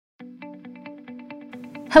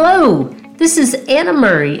Hello, this is Anna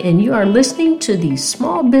Murray, and you are listening to the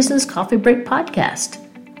Small Business Coffee Break Podcast,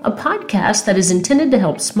 a podcast that is intended to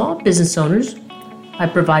help small business owners by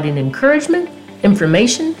providing encouragement,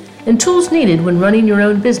 information, and tools needed when running your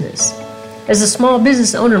own business. As a small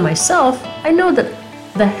business owner myself, I know that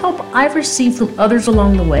the help I've received from others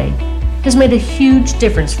along the way has made a huge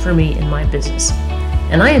difference for me in my business,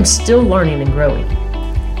 and I am still learning and growing.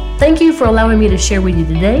 Thank you for allowing me to share with you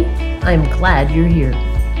today. I am glad you're here.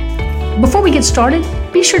 Before we get started,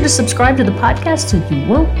 be sure to subscribe to the podcast so you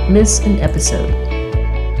won't miss an episode.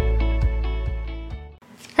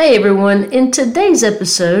 Hey everyone, in today's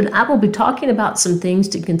episode, I will be talking about some things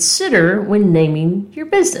to consider when naming your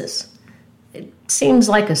business. It seems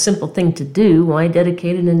like a simple thing to do. Why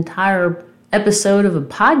dedicate an entire episode of a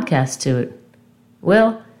podcast to it?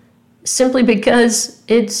 Well, simply because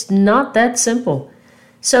it's not that simple.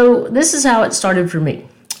 So this is how it started for me.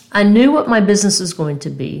 I knew what my business was going to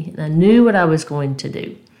be, and I knew what I was going to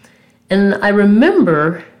do. And I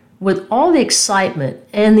remember with all the excitement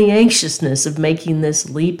and the anxiousness of making this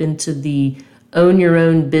leap into the own your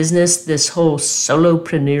own business, this whole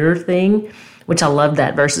solopreneur thing, which I love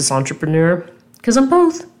that versus entrepreneur, because I'm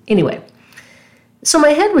both. Anyway, so my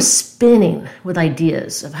head was spinning with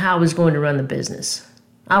ideas of how I was going to run the business.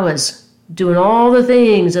 I was doing all the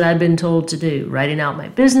things that I'd been told to do, writing out my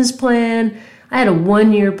business plan. I had a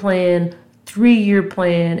 1-year plan, 3-year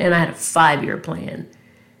plan, and I had a 5-year plan.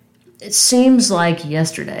 It seems like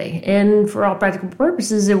yesterday, and for all practical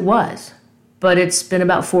purposes, it was. But it's been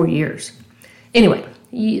about 4 years. Anyway,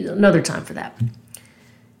 another time for that.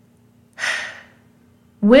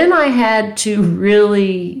 When I had to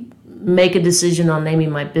really make a decision on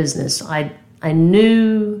naming my business, I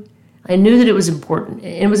knew that it was important.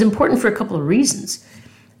 And it was important for a couple of reasons.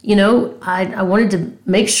 You know, I wanted to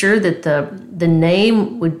make sure that the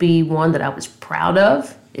name would be one that I was proud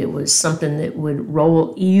of. It was something that would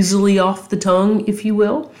roll easily off the tongue, if you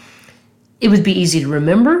will. It would be easy to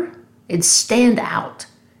remember. It'd stand out.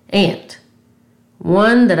 And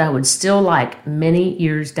one that I would still like many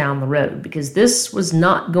years down the road, because this was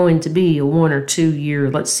not going to be a 1 or 2 year,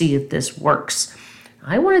 let's see if this works.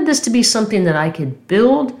 I wanted this to be something that I could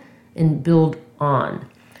build and build on.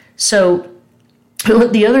 So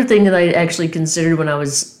the other thing that I actually considered when I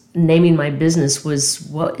was naming my business was,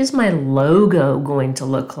 what is my logo going to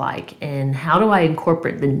look like? And how do I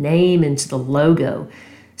incorporate the name into the logo?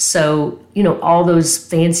 So, you know, all those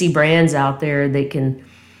fancy brands out there, they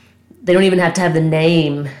don't even have to have the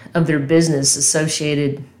name of their business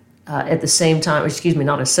associated at the same time,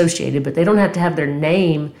 not associated, but they don't have to have their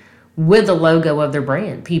name with the logo of their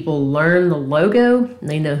brand. People learn the logo, and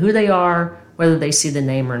they know who they are, whether they see the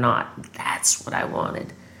name or not. That's what I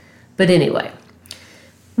wanted. But anyway,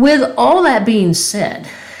 with all that being said,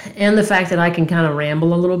 and the fact that I can kind of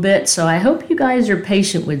ramble a little bit, so I hope you guys are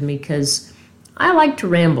patient with me, because I like to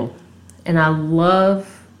ramble, and I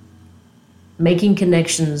love making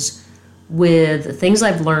connections with things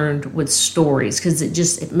I've learned with stories, because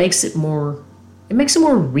it makes it more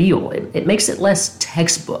real. It makes it less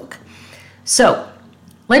textbook. So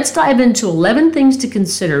let's dive into 11 things to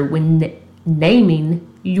consider when naming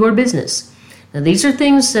your business. Now, these are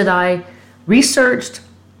things that I researched,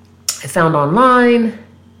 I found online,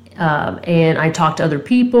 and I talked to other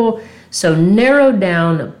people. So narrowed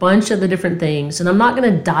down a bunch of the different things, and I'm not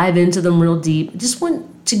going to dive into them real deep. I just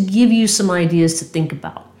want to give you some ideas to think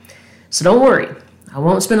about. So don't worry, I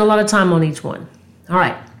won't spend a lot of time on each one. All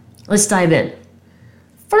right, let's dive in.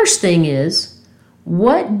 First thing is,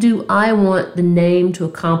 what do I want the name to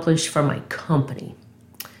accomplish for my company?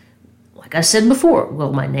 Like I said before,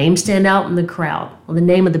 will my name stand out in the crowd? Well, the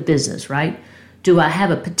name of the business, right? Do I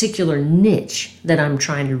have a particular niche that I'm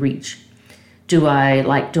trying to reach? Do I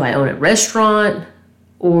own a restaurant,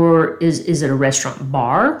 or is it a restaurant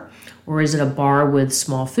bar, or is it a bar with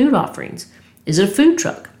small food offerings? Is it a food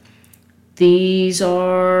truck? These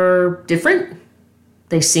are different.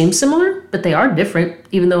 They seem similar, but they are different,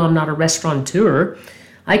 even though I'm not a restaurateur.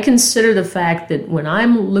 I consider the fact that when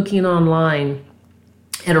I'm looking online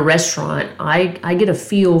at a restaurant, I get a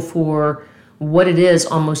feel for what it is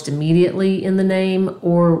almost immediately in the name,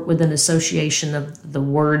 or with an association of the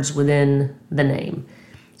words within the name.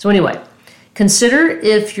 So anyway, consider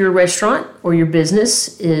if your restaurant or your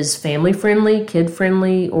business is family-friendly,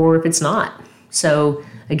 kid-friendly, or if it's not. So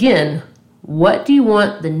again, what do you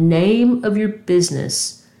want the name of your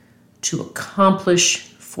business to accomplish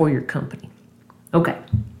for your company? Okay,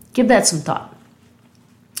 give that some thought.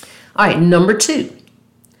 All right, number 2.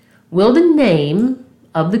 Will the name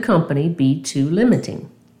of the company be too limiting?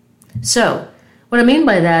 So what I mean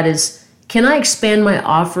by that is, Can I expand my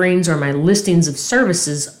offerings or my listings of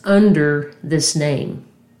services under this name?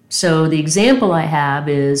 So the example I have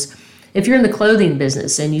is if you're in the clothing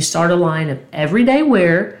business and you start a line of everyday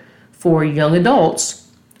wear for young adults,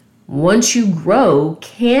 once you grow,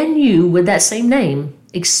 can you, with that same name,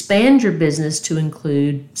 expand your business to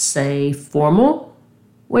include, say, formal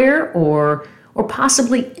wear or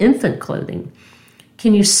possibly infant clothing?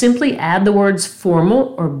 Can you simply add the words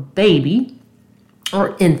formal or baby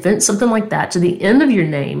or infant, something like that, to the end of your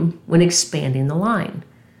name when expanding the line?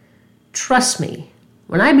 Trust me,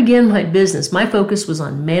 when I began my business, my focus was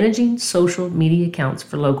on managing social media accounts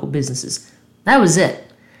for local businesses. That was it.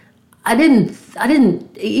 I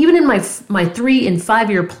didn't even in my 3 and 5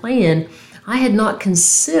 year plan, I had not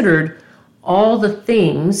considered all the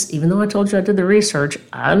things, even though I told you I did the research.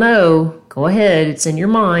 I know, go ahead, it's in your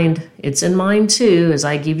mind. It's in mine too, as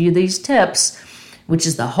I give you these tips, which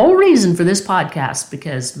is the whole reason for this podcast,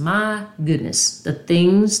 because my goodness, the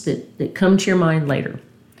things that come to your mind later.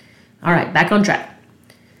 All right, back on track.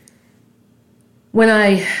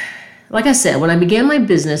 Like I said, when I began my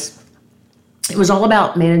business, it was all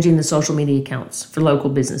about managing the social media accounts for local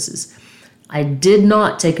businesses. I did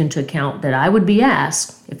not take into account that I would be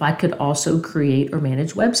asked if I could also create or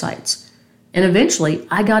manage websites. And eventually,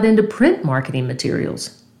 I got into print marketing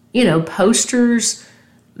materials. Posters,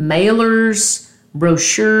 mailers,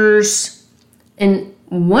 brochures. And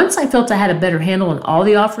once I felt I had a better handle on all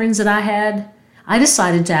the offerings that I had, I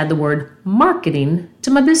decided to add the word marketing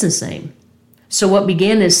to my business name. So what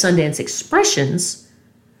began as Sundance Expressions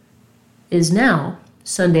is now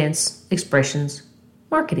Sundance Expressions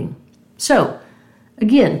Marketing. So,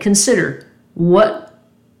 again, consider, what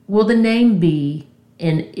will the name be,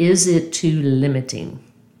 and is it too limiting?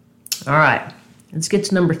 All right, let's get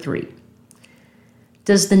to number 3.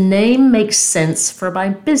 Does the name make sense for my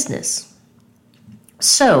business?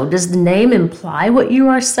 So, does the name imply what you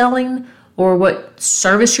are selling or what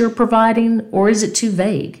service you're providing, or is it too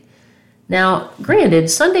vague? Now, granted,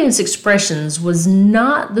 Sundance Expressions was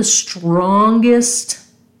not the strongest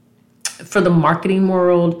for the marketing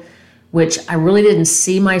world, which I really didn't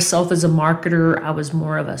see myself as a marketer. I was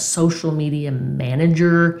more of a social media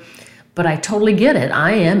manager, but I totally get it.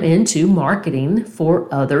 I am into marketing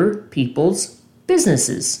for other people's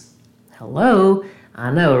businesses. Hello,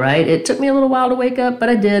 I know, right? It took me a little while to wake up, but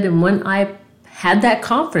I did. And when I had that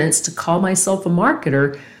confidence to call myself a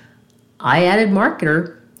marketer, I added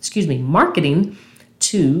marketing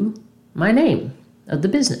to my name of the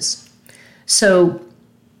business. So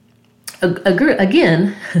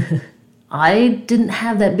again, I didn't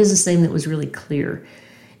have that business name that was really clear.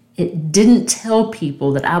 It didn't tell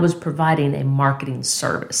people that I was providing a marketing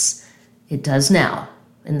service. It does now,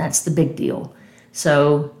 and that's the big deal.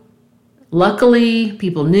 So luckily,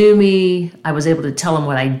 people knew me. I was able to tell them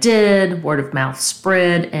what I did. Word of mouth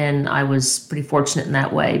spread, and I was pretty fortunate in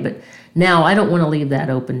that way. But now I don't want to leave that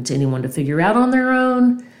open to anyone to figure out on their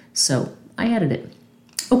own, so I added it.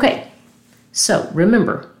 Okay, so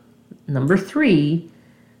remember, number 3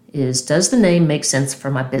 is, does the name make sense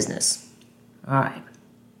for my business? All right.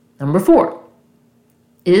 Number 4,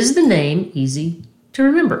 is the name easy to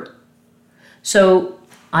remember? So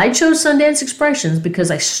I chose Sundance Expressions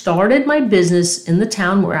because I started my business in the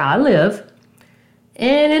town where I live.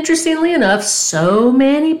 And interestingly enough, so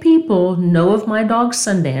many people know of my dog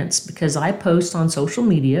Sundance because I post on social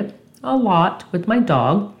media a lot with my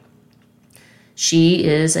dog. She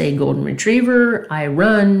is a golden retriever. I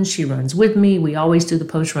run, she runs with me. We always do the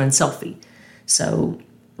post-run selfie. So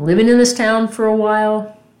living in this town for a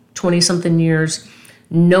while, 20-something years,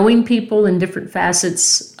 knowing people in different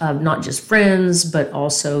facets of not just friends, but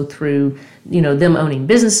also through, them owning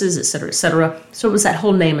businesses, et cetera, et cetera. So it was that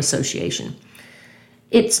whole name association.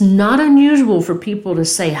 It's not unusual for people to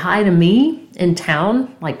say hi to me in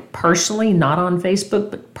town, like personally, not on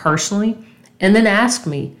Facebook, but personally, and then ask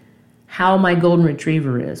me how my golden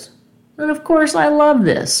retriever is. And of course, I love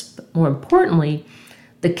this, but more importantly,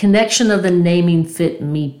 the connection of the naming fit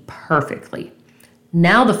me perfectly.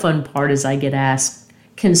 Now the fun part is I get asked,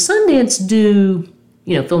 can Sundance do,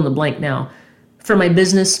 fill in the blank now, for my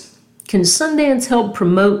business? Can Sundance help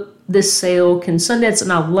promote this sale? Can Sundance,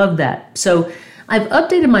 and I love that. So I've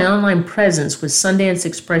updated my online presence with Sundance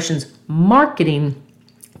Expressions Marketing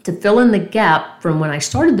to fill in the gap from when I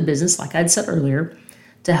started the business, like I'd said earlier,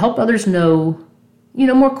 to help others know,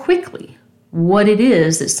 more quickly what it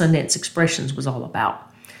is that Sundance Expressions was all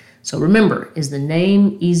about. So remember, is the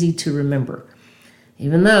name easy to remember?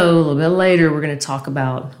 Even though a little bit later we're going to talk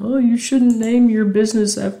about, you shouldn't name your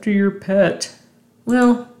business after your pet.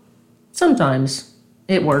 Well, sometimes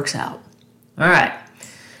it works out. All right.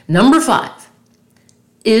 Number 5.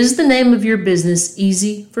 Is the name of your business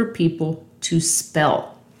easy for people to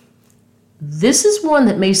spell? This is one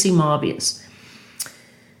that may seem obvious,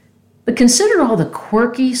 but consider all the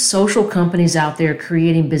quirky social companies out there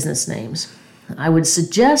creating business names. I would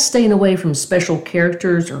suggest staying away from special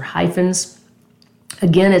characters or hyphens.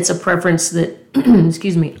 Again, it's a preference that,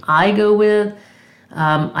 I go with.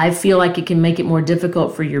 I feel like it can make it more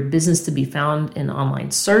difficult for your business to be found in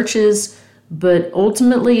online searches, but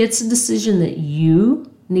ultimately it's a decision that you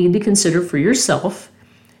need to consider for yourself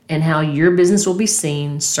and how your business will be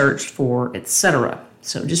seen, searched for, etc.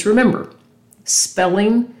 So just remember,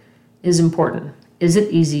 spelling is important. Is it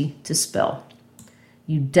easy to spell?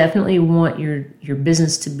 You definitely want your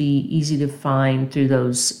business to be easy to find through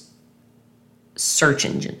those search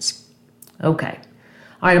engines. Okay.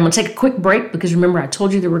 All right, I'm going to take a quick break because remember I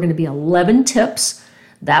told you there were going to be 11 tips.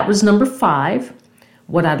 That was number 5.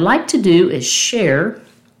 What I'd like to do is share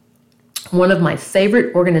one of my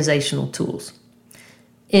favorite organizational tools.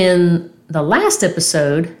 In the last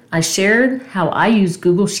episode, I shared how I use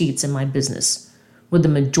Google Sheets in my business. With the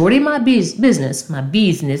majority of my business, I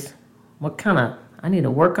need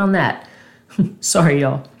to work on that. Sorry,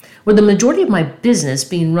 y'all. With the majority of my business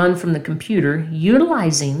being run from the computer,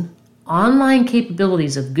 utilizing online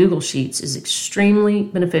capabilities of Google Sheets is extremely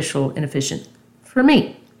beneficial and efficient for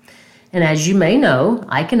me. And as you may know,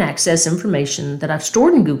 I can access information that I've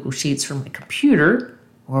stored in Google Sheets from my computer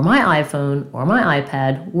or my iPhone or my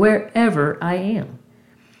iPad, wherever I am.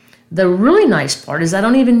 The really nice part is I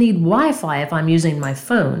don't even need Wi-Fi if I'm using my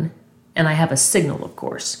phone, and I have a signal, of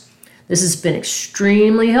course. This has been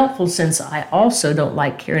extremely helpful since I also don't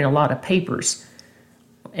like carrying a lot of papers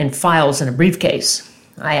and files in a briefcase.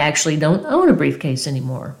 I actually don't own a briefcase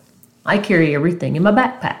anymore. I carry everything in my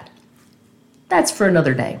backpack. That's for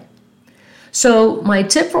another day. So my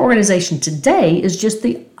tip for organization today is just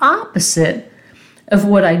the opposite of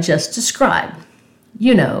what I just described.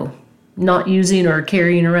 Not using or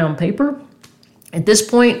carrying around paper. At this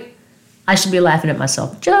point, I should be laughing at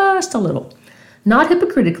myself just a little. Not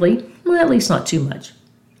hypocritically, well, at least not too much.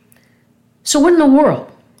 So what in the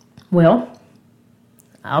world? Well,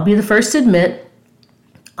 I'll be the first to admit,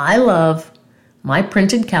 I love my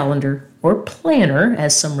printed calendar, or planner,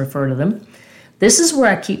 as some refer to them. This is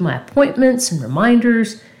where I keep my appointments and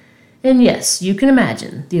reminders. And yes, you can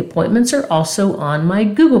imagine, the appointments are also on my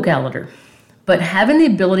Google Calendar. But having the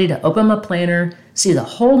ability to open my planner, see the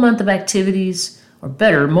whole month of activities, or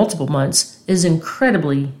better, multiple months, is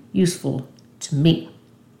incredibly useful to me.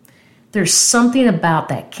 There's something about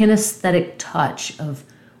that kinesthetic touch of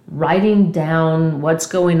writing down what's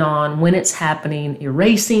going on, when it's happening,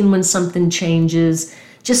 erasing when something changes,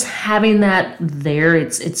 just having that there.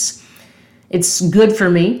 It's good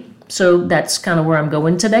for me. So that's kind of where I'm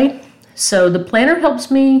going today. So the planner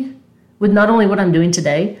helps me with not only what I'm doing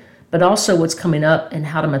today, but also what's coming up and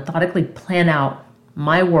how to methodically plan out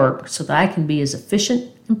my work so that I can be as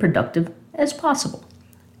efficient and productive as possible,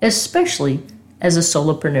 especially as a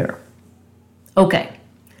solopreneur. Okay,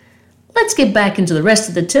 let's get back into the rest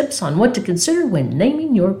of the tips on what to consider when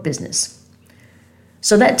naming your business.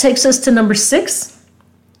 So that takes us to number 6.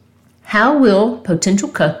 How will potential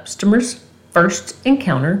customers first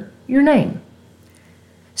encounter your name?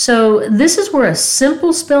 So this is where a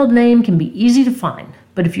simple spelled name can be easy to find.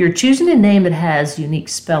 But if you're choosing a name that has unique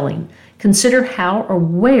spelling, consider how or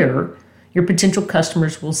where your potential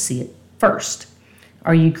customers will see it first.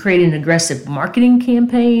 Are you creating an aggressive marketing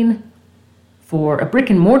campaign? For a brick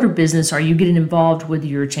and mortar business, are you getting involved with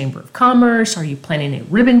your Chamber of Commerce? Are you planning a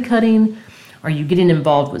ribbon cutting? Are you getting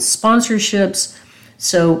involved with sponsorships?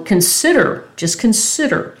 So just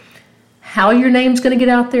consider how your name's going to get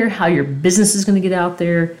out there, how your business is going to get out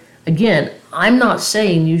there. Again, I'm not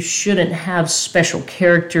saying you shouldn't have special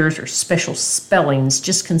characters or special spellings.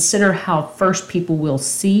 Just consider how first people will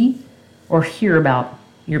see or hear about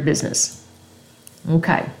your business.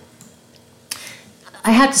 Okay.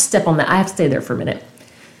 I have to step on that. I have to stay there for a minute.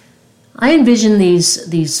 I envision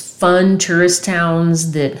these fun tourist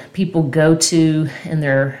towns that people go to, and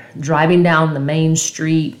they're driving down the main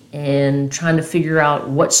street and trying to figure out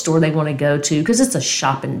what store they want to go to because it's a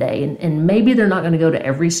shopping day, and maybe they're not going to go to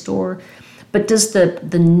every store. But does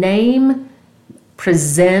the name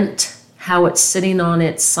present how it's sitting on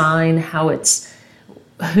its sign,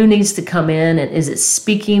 who needs to come in, and is it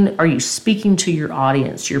speaking? Are you speaking to your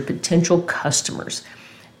audience, your potential customers?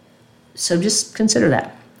 So just consider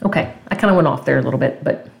that. Okay, I kind of went off there a little bit,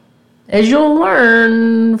 but as you'll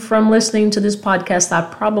learn from listening to this podcast,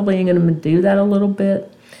 I probably am going to do that a little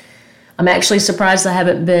bit. I'm actually surprised I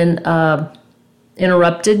haven't been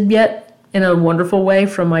interrupted yet in a wonderful way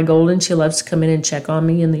from my Golden. She loves to come in and check on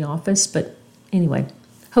me in the office, but anyway,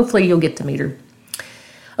 Hopefully you'll get to meet her.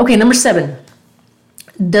 Okay, number 7.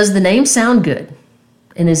 Does the name sound good?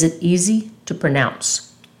 And is it easy to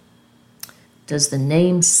pronounce? Does the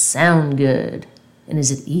name sound good? And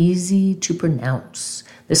is it easy to pronounce?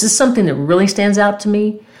 This is something that really stands out to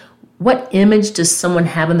me. What image does someone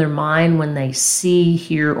have in their mind when they see,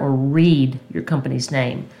 hear, or read your company's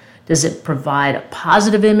name? Does it provide a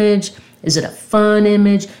positive image? Is it a fun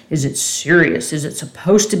image? Is it serious? Is it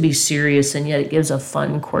supposed to be serious and yet it gives a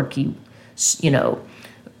fun, quirky,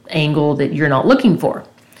 angle that you're not looking for?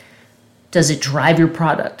 Does it drive your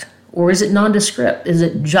product? Or is it nondescript? Is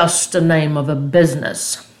it just a name of a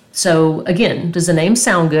business? So again, does the name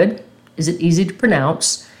sound good? Is it easy to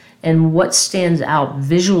pronounce? And what stands out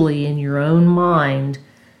visually in your own mind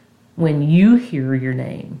when you hear your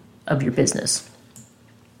name of your business?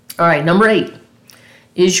 All right, number 8.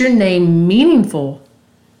 Is your name meaningful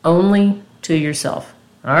only to yourself?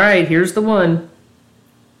 All right, here's the one.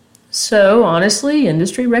 So honestly,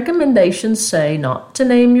 industry recommendations say not to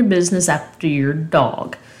name your business after your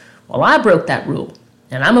dog. Well, I broke that rule,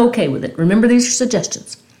 and I'm okay with it. Remember, these are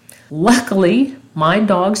suggestions. Luckily, my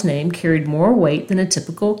dog's name carried more weight than a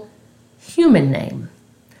typical human name.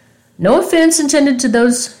 No offense intended to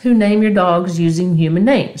those who name your dogs using human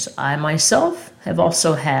names. I myself have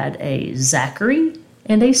also had a Zachary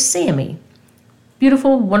and a Sammy.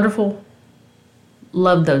 Beautiful, wonderful.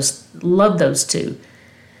 Love those two.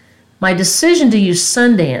 My decision to use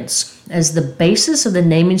Sundance as the basis of the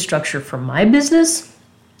naming structure for my business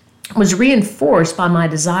was reinforced by my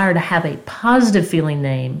desire to have a positive feeling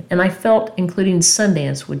name, and I felt including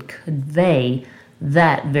Sundance would convey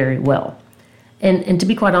that very well. And to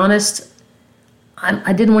be quite honest,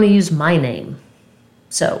 I didn't want to use my name.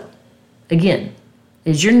 So, again,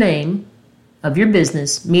 is your name of your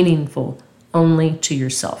business meaningful only to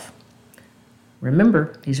yourself?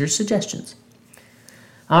 Remember, these are suggestions.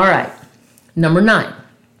 All right, number 9.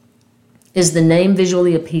 Is the name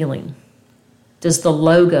visually appealing? Does the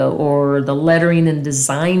logo or the lettering and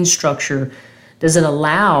design structure, does it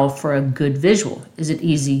allow for a good visual? Is it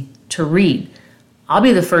easy to read? I'll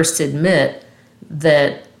be the first to admit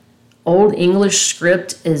that Old English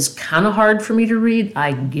script is kind of hard for me to read.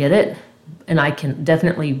 I get it, and I can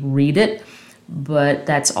definitely read it, but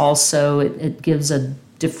that's also, it gives a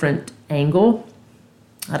different angle.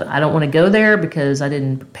 I don't want to go there because I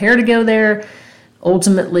didn't prepare to go there.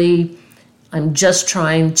 Ultimately, I'm just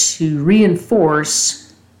trying to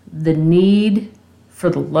reinforce the need for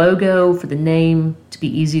the logo, for the name to be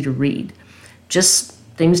easy to read. Just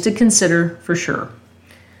things to consider for sure.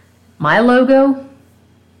 My logo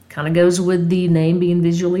kind of goes with the name being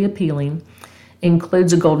visually appealing,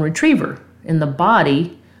 includes a golden retriever in the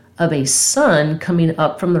body of a sun coming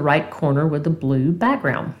up from the right corner with a blue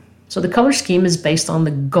background. So the color scheme is based on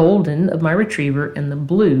the golden of my retriever and the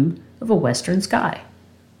blue of a western sky.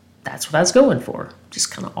 That's what I was going for,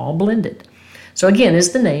 just kind of all blended. So again,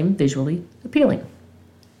 is the name visually appealing?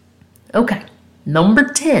 Okay,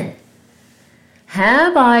 number 10.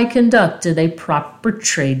 Have I conducted a proper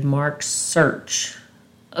trademark search?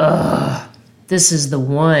 This is the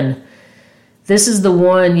one. This is the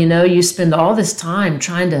one, you spend all this time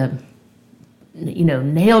trying to,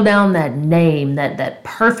 nail down that name, that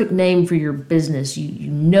perfect name for your business.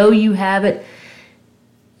 You have it,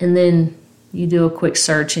 and then you do a quick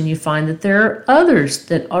search and you find that there are others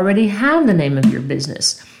that already have the name of your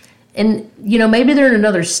business. And, maybe they're in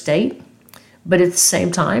another state, but at the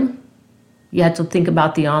same time, you have to think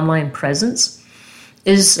about the online presence.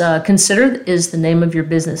 Is the name of your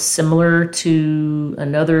business similar to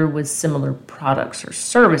another with similar products or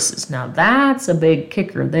services? Now, that's a big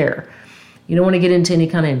kicker there. You don't want to get into any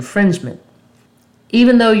kind of infringement.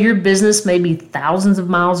 Even though your business may be thousands of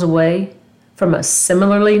miles away from a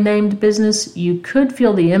similarly named business, you could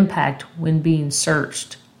feel the impact when being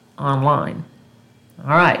searched online. All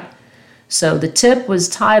right. So the tip was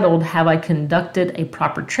titled, Have I Conducted a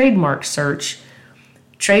Proper Trademark Search?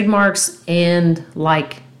 Trademarks and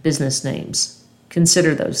like business names.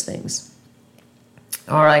 Consider those things.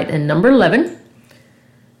 All right, and number 11,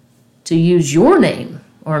 to use your name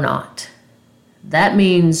or not. That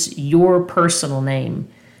means your personal name.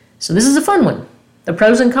 So this is a fun one. The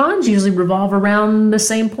pros and cons usually revolve around the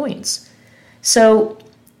same points. So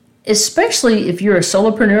especially if you're a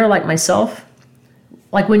solopreneur like myself,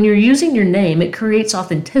 like when you're using your name, it creates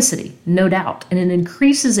authenticity, no doubt, and it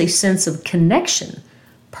increases a sense of connection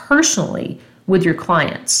personally with your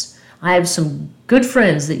clients. I have some good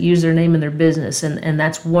friends that use their name in their business, and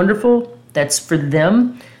that's wonderful. That's for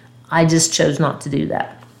them. I just chose not to do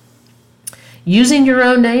that. Using your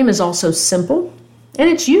own name is also simple, and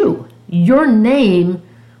it's you. Your name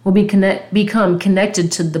will become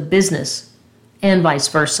connected to the business and vice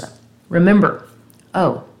versa. Remember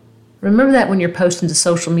that when you're posting to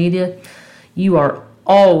social media, you are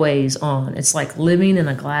always on. It's like living in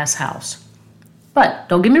a glass house. But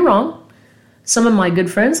don't get me wrong. Some of my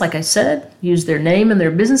good friends, like I said, use their name in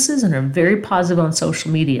their businesses and are very positive on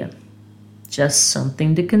social media. Just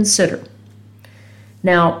something to consider.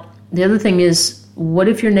 Now, the other thing is, what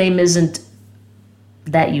if your name isn't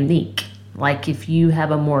that unique? Like if you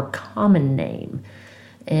have a more common name?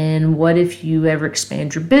 And what if you ever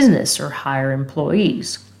expand your business or hire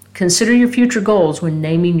employees? Consider your future goals when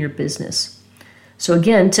naming your business. So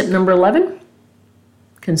again, tip number 11,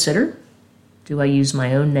 consider, do I use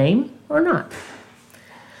my own name or not?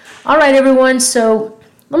 All right, everyone, so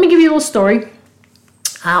let me give you a little story.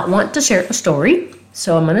 I want to share a story,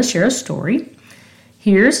 so I'm going to share a story.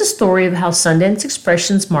 Here's a story of how Sundance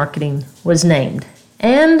Expressions Marketing was named.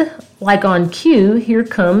 And like on cue, here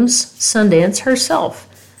comes Sundance herself.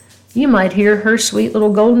 You might hear her sweet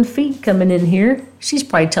little golden feet coming in here. She's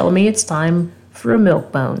probably telling me it's time for a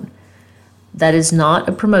milk bone. That is not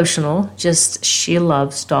a promotional, just she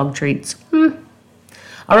loves dog treats.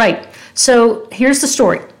 All right, so here's the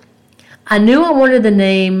story. I knew I wanted the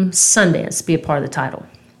name Sundance to be a part of the title.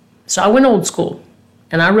 So I went old school,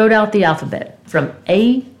 and I wrote out the alphabet from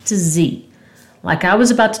A to Z, like I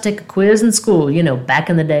was about to take a quiz in school, back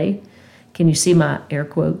in the day. Can you see my air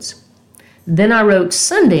quotes? Then I wrote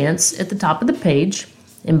Sundance at the top of the page,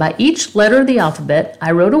 and by each letter of the alphabet,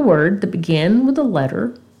 I wrote a word that began with a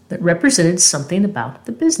letter that represented something about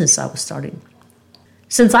the business I was starting.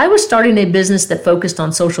 Since I was starting a business that focused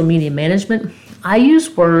on social media management, I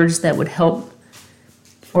used words that would help,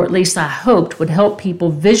 or at least I hoped would help people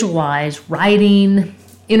visualize writing,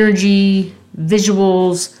 energy,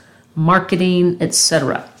 visuals, marketing,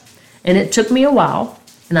 etc. And it took me a while,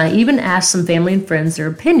 and I even asked some family and friends their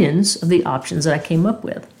opinions of the options that I came up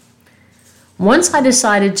with. Once I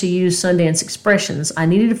decided to use Sundance Expressions, I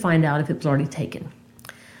needed to find out if it was already taken.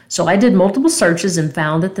 So I did multiple searches and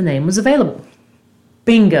found that the name was available.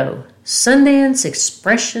 Bingo! Sundance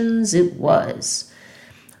Expressions it was.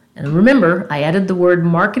 And remember, I added the word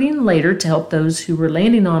marketing later to help those who were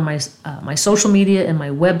landing on my social media and my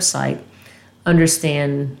website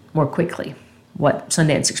understand more quickly what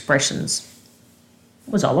Sundance Expressions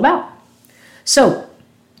was all about. So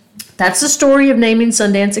that's the story of naming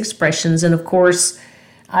Sundance Expressions. And of course,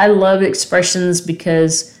 I love expressions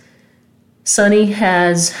because Sunny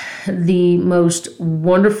has the most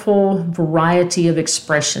wonderful variety of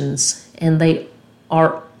expressions, and they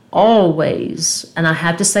are always, and I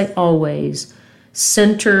have to say always,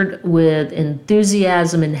 centered with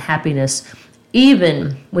enthusiasm and happiness,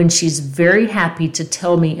 even when she's very happy to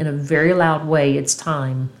tell me in a very loud way it's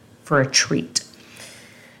time for a treat.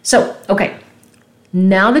 So, okay,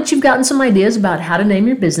 now that you've gotten some ideas about how to name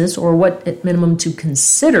your business or what at minimum to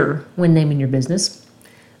consider when naming your business,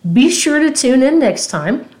 be sure to tune in next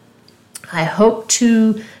time. I hope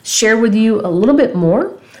to share with you a little bit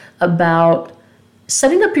more about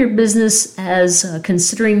setting up your business as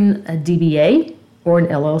considering a DBA or an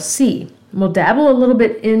LLC. We'll dabble a little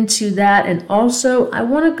bit into that, and also I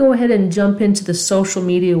want to go ahead and jump into the social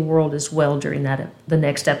media world as well during the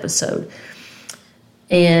next episode.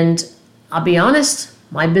 And I'll be honest,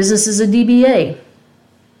 my business is a DBA,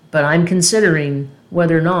 but I'm considering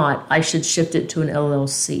whether or not I should shift it to an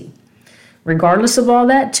LLC. Regardless of all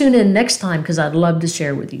that, tune in next time because I'd love to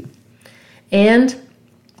share with you. And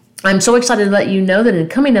I'm so excited to let you know that in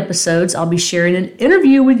coming episodes, I'll be sharing an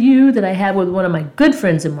interview with you that I had with one of my good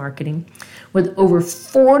friends in marketing with over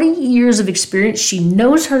 40 years of experience. She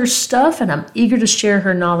knows her stuff, and I'm eager to share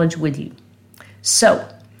her knowledge with you. So,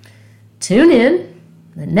 tune in.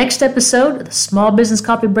 The next episode of the Small Business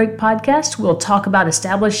Coffee Break podcast, we'll talk about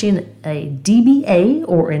establishing a DBA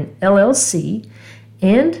or an LLC.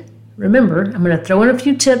 And remember, I'm going to throw in a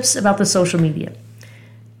few tips about the social media.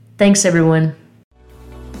 Thanks, everyone.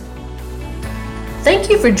 Thank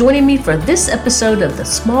you for joining me for this episode of the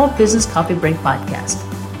Small Business Coffee Break podcast.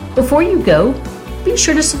 Before you go, be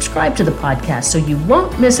sure to subscribe to the podcast so you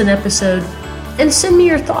won't miss an episode, and send me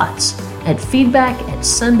your thoughts at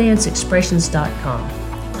feedback@sundanceexpressions.com.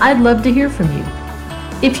 I'd love to hear from you.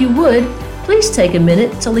 If you would, please take a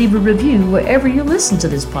minute to leave a review wherever you listen to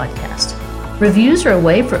this podcast. Reviews are a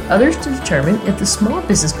way for others to determine if the Small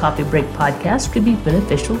Business Coffee Break podcast could be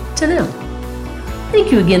beneficial to them.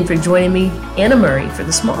 Thank you again for joining me, Anna Murray, for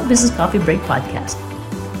the Small Business Coffee Break podcast.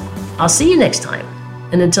 I'll see you next time.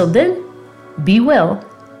 And until then, be well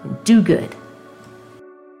and do good.